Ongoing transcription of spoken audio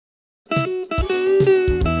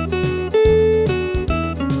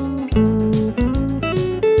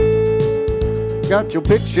got your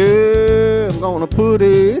picture, I'm gonna put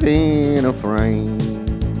it in a frame.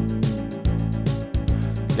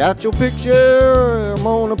 Got your picture, I'm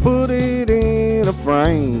gonna put it in a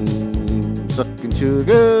frame. Sucking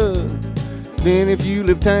sugar, then if you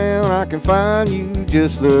leave town, I can find you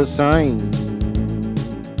just the same.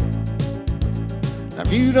 Now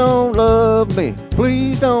if you don't love me,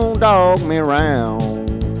 please don't dog me around.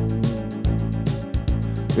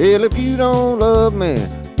 Well, if you don't love me,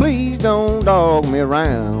 please don't dog me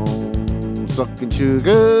around. Sucking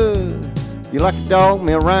sugar, you like to dog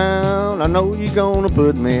me around, I know you're gonna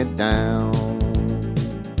put me down.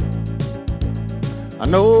 I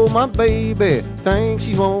know my baby thinks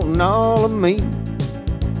she's wanting all of me.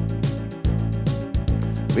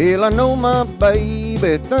 Well, I know my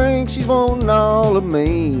baby thinks she's wanting all of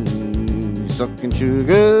me. Sucking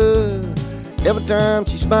sugar, every time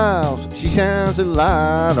she smiles, she shines a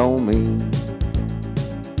light on me.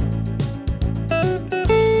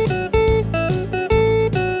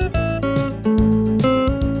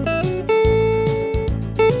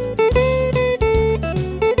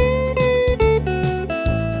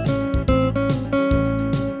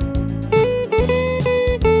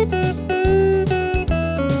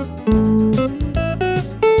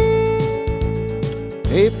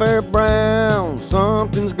 Hey, Fair Brown,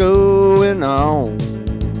 something's going on.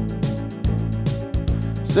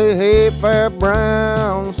 Say, hey, Fair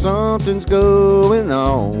Brown, something's going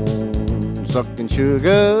on. Sucking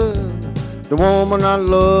sugar, the woman I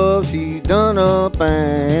love, she's done up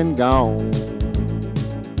and gone.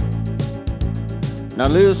 Now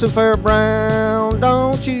listen, Fair Brown,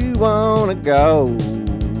 don't you wanna go?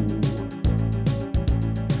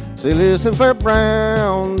 Say, listen, Fair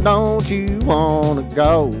Brown, don't you wanna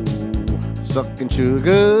go? Sucking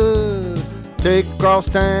sugar, take across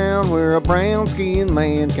town where a brown-skinned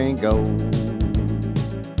man can't go.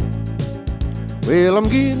 Well, I'm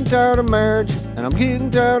getting tired of marriage, and I'm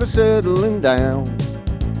getting tired of settling down.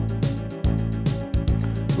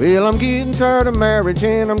 Well, I'm getting tired of marriage,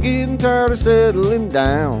 and I'm getting tired of settling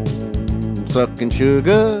down. Sucking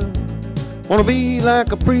sugar, wanna be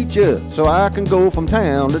like a preacher so I can go from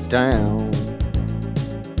town to town.